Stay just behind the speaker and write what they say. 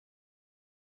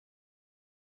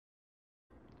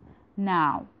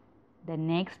Now the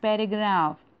next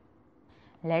paragraph.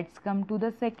 Let's come to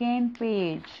the second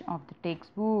page of the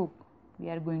textbook. We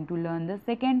are going to learn the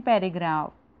second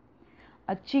paragraph.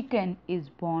 A chicken is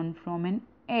born from an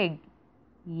egg.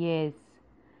 Yes.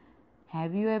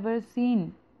 Have you ever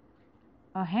seen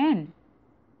a hen?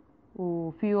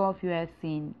 Oh, few of you have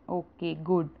seen. Okay,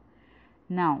 good.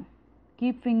 Now,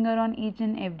 keep finger on each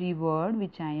and every word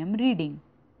which I am reading.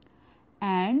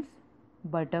 Ants,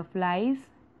 butterflies,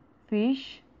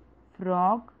 fish,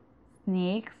 frog,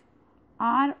 snakes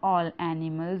are all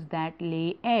animals that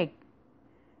lay egg.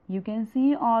 You can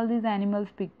see all these animals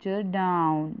pictured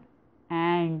down.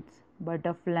 Ants,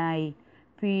 butterfly,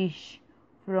 fish,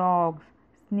 frogs,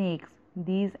 snakes.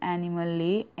 These animals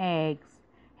lay eggs.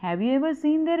 Have you ever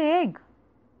seen their egg?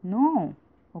 No.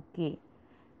 Okay.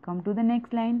 Come to the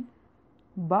next line.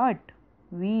 But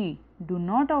we do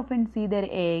not often see their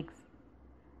eggs.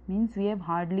 Means we have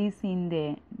hardly seen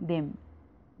them.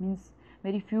 Means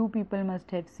very few people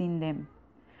must have seen them.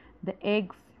 The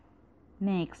eggs.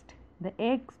 Next. The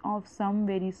eggs of some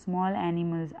very small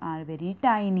animals are very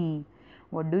tiny.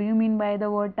 What do you mean by the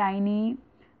word tiny?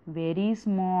 Very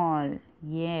small.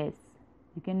 Yes.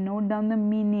 You can note down the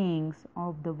meanings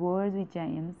of the words which I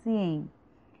am saying.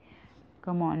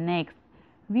 Come on, next.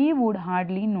 We would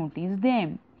hardly notice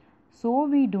them. So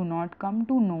we do not come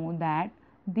to know that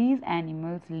these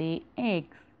animals lay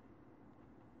eggs.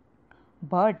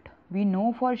 But we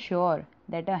know for sure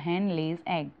that a hen lays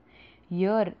eggs.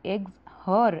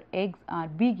 Her eggs are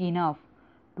big enough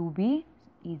to be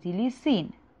easily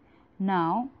seen.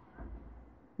 Now,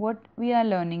 what we are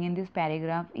learning in this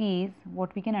paragraph is,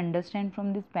 what we can understand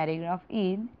from this paragraph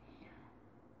is,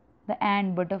 the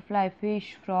ant, butterfly,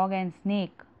 fish, frog and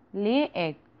snake lay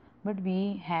egg, but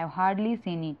we have hardly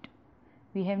seen it.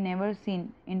 We have never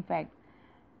seen, in fact,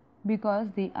 because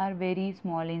they are very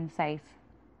small in size.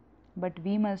 But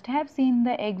we must have seen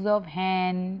the eggs of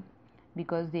hen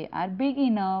because they are big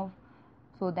enough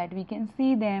so that we can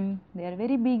see them. They are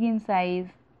very big in size.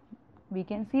 We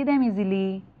can see them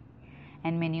easily.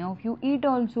 And many of you eat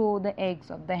also the eggs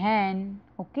of the hen.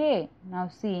 Okay, now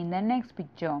see in the next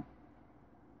picture.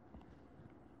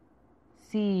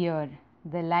 See here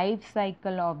the life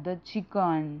cycle of the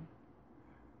chicken.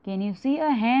 Can you see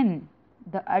a hen?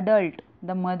 The adult,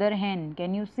 the mother hen.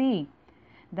 Can you see?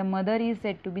 The mother is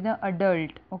said to be the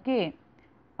adult. Okay.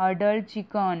 Adult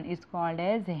chicken is called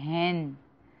as hen.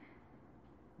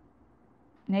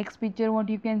 Next picture, what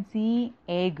you can see?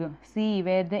 Egg. See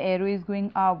where the arrow is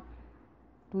going up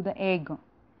to the egg.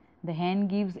 The hen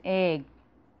gives egg.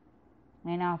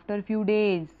 And after few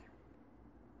days,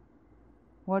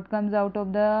 what comes out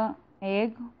of the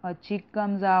egg? A chick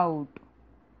comes out.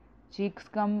 Chicks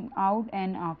come out,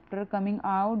 and after coming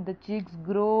out, the chicks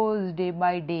grows day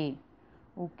by day.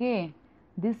 Okay,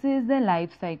 this is the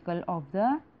life cycle of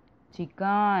the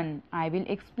chicken. I will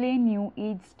explain you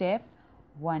each step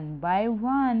one by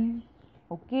one.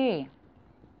 Okay.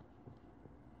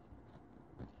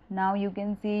 Now you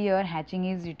can see here hatching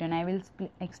is written. I will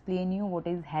explain you what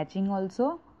is hatching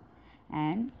also,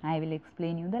 and I will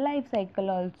explain you the life cycle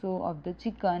also of the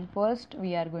chicken. First,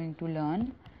 we are going to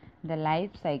learn the life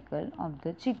cycle of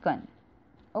the chicken.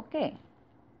 Okay.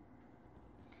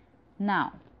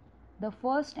 Now, the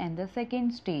first and the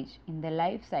second stage in the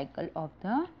life cycle of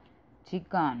the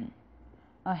chicken.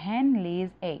 A hen lays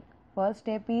egg. First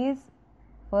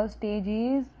stage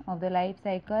is of the life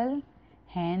cycle,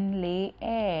 hen lay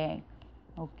egg.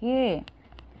 Okay.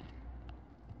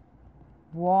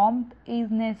 Warmth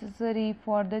is necessary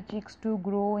for the chicks to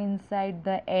grow inside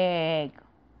the egg.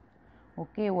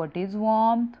 Okay, what is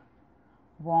warmth?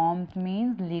 Warmth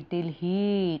means little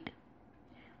heat.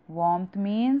 Warmth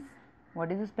means,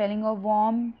 what is the spelling of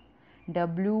warmth?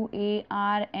 warmth.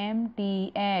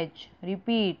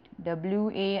 Repeat,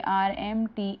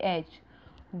 warmth.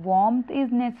 Warmth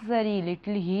is necessary,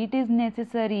 little heat is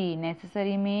necessary.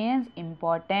 Necessary means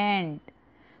important.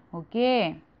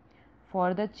 Okay,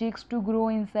 for the chicks to grow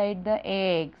inside the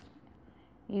eggs.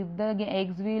 If the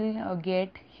eggs will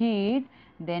get heat,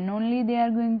 then only they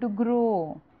are going to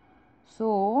grow.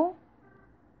 So,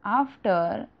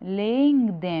 after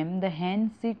laying them, the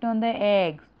hens sit on the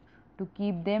eggs to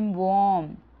keep them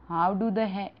warm. How do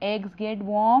the eggs get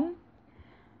warm?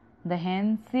 The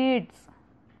hen sits,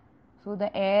 so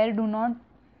the air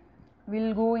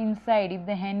will go inside. If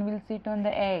the hen will sit on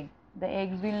the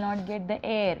eggs will not get the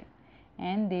air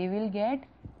and they will get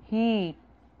heat.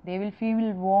 They will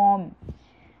feel warm.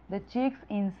 The chicks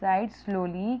inside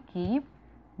slowly keep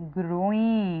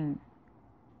growing.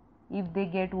 If they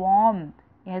get warmth,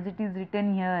 as it is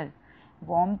written here,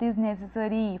 warmth is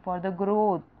necessary for the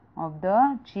growth of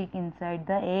the chick inside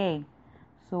the egg.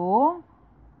 So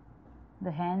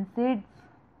the hen sits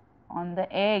on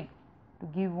the egg to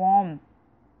give warmth.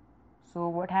 So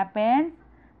what happens?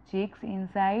 Chicks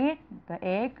inside the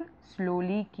egg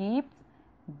slowly keeps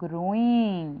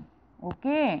growing.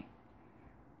 Okay.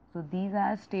 So these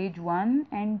are stage 1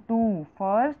 and 2.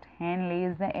 First, hen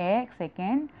lays the egg.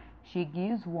 Second, she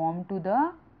gives warmth to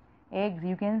the eggs.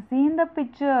 You can see in the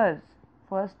pictures.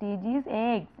 First stage is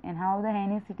eggs and how the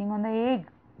hen is sitting on the egg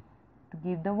to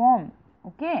give the warmth.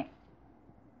 Okay.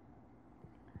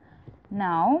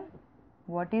 Now,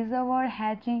 what is the word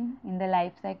hatching in the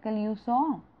life cycle you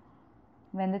saw?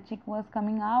 When the chick was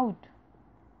coming out,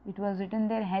 it was written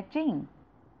there hatching.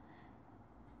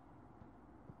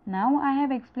 Now I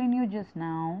have explained you just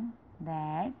now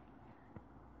that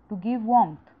to give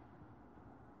warmth,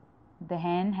 the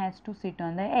hen has to sit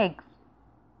on the eggs.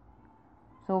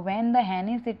 So when the hen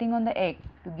is sitting on the egg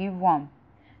to give warmth,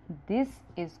 this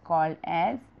is called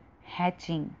as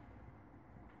hatching.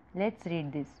 Let's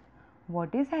read this.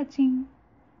 What is hatching?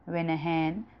 When a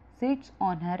hen sits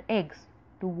on her eggs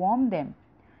to warm them,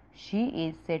 she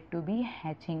is said to be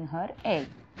hatching her egg.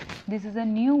 This is a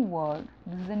new word,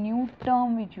 this is a new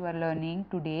term which you are learning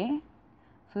today.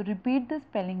 So repeat the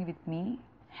spelling with me.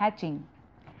 Hatching.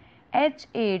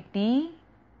 Hatching.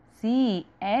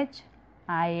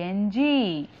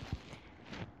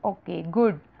 Okay,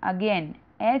 good. Again,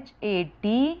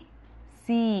 hatching.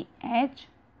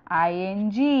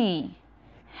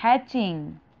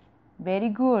 Hatching. Very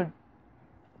good.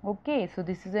 Okay, so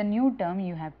this is a new term.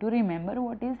 You have to remember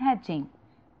what is hatching.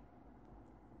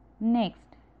 Next,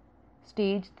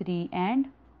 stage 3 and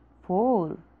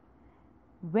 4.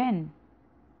 When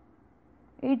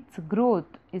its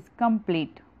growth is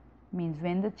complete, means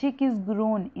when the chick is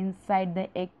grown inside the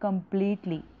egg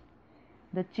completely,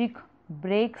 the chick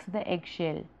breaks the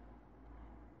eggshell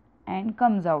and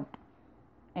comes out.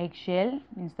 Eggshell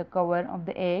means the cover of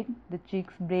the egg. The chick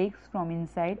breaks from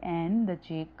inside and the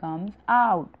chick comes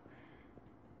out.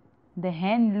 The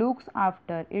hen looks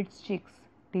after its chicks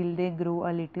till they grow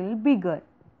a little bigger.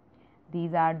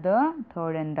 These are the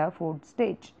 3rd and the 4th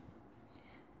stage.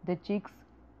 The chick's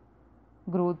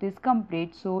growth is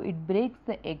complete, so it breaks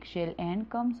the eggshell and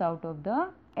comes out of the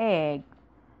egg.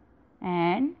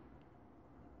 And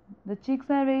the chicks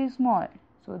are very small,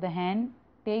 so the hen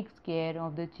takes care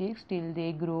of the chicks till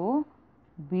they grow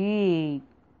big.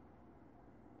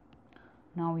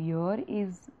 Now here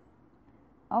is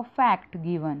a fact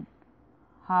given.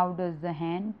 How does the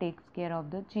hen takes care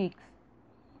of the chicks?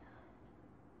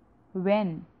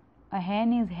 When a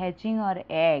hen is hatching her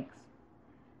eggs,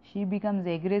 she becomes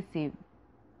aggressive.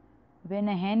 When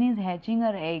a hen is hatching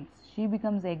her eggs, she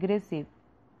becomes aggressive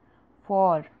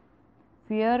for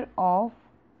fear of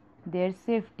their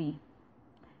safety.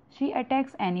 She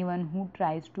attacks anyone who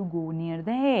tries to go near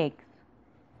the eggs.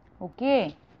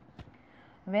 Okay.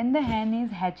 When the hen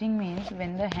is hatching means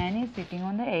when the hen is sitting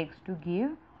on the eggs to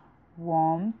give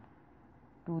warmth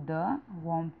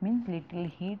means little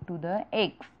heat to the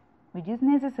eggs, which is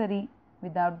necessary.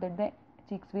 Without that the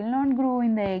chicks will not grow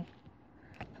in the egg.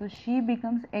 So she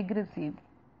becomes aggressive.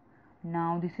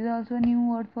 Now this is also a new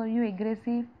word for you,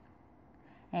 aggressive.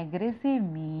 Aggressive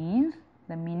means,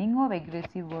 the meaning of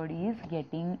aggressive word is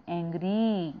getting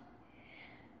angry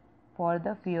for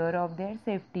the fear of their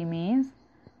safety means.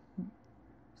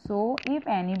 So if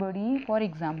anybody, for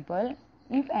example,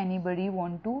 if anybody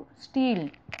want to steal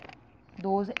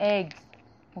those eggs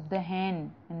of the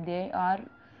hen and they are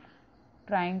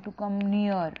trying to come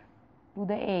near to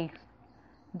the eggs,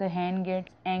 the hen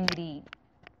gets angry.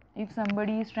 If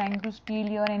somebody is trying to steal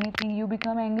your anything, you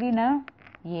become angry now?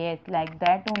 Yes, like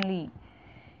that only.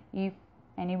 If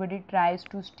anybody tries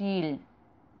to steal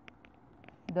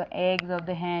the eggs of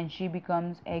the hen, she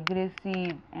becomes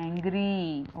aggressive,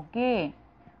 angry. Okay.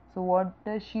 So what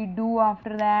does she do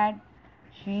after that?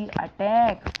 She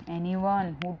attacks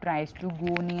anyone who tries to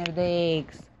go near the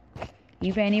eggs.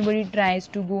 If anybody tries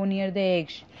to go near the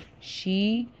eggs,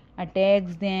 she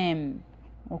attacks them.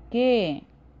 Okay.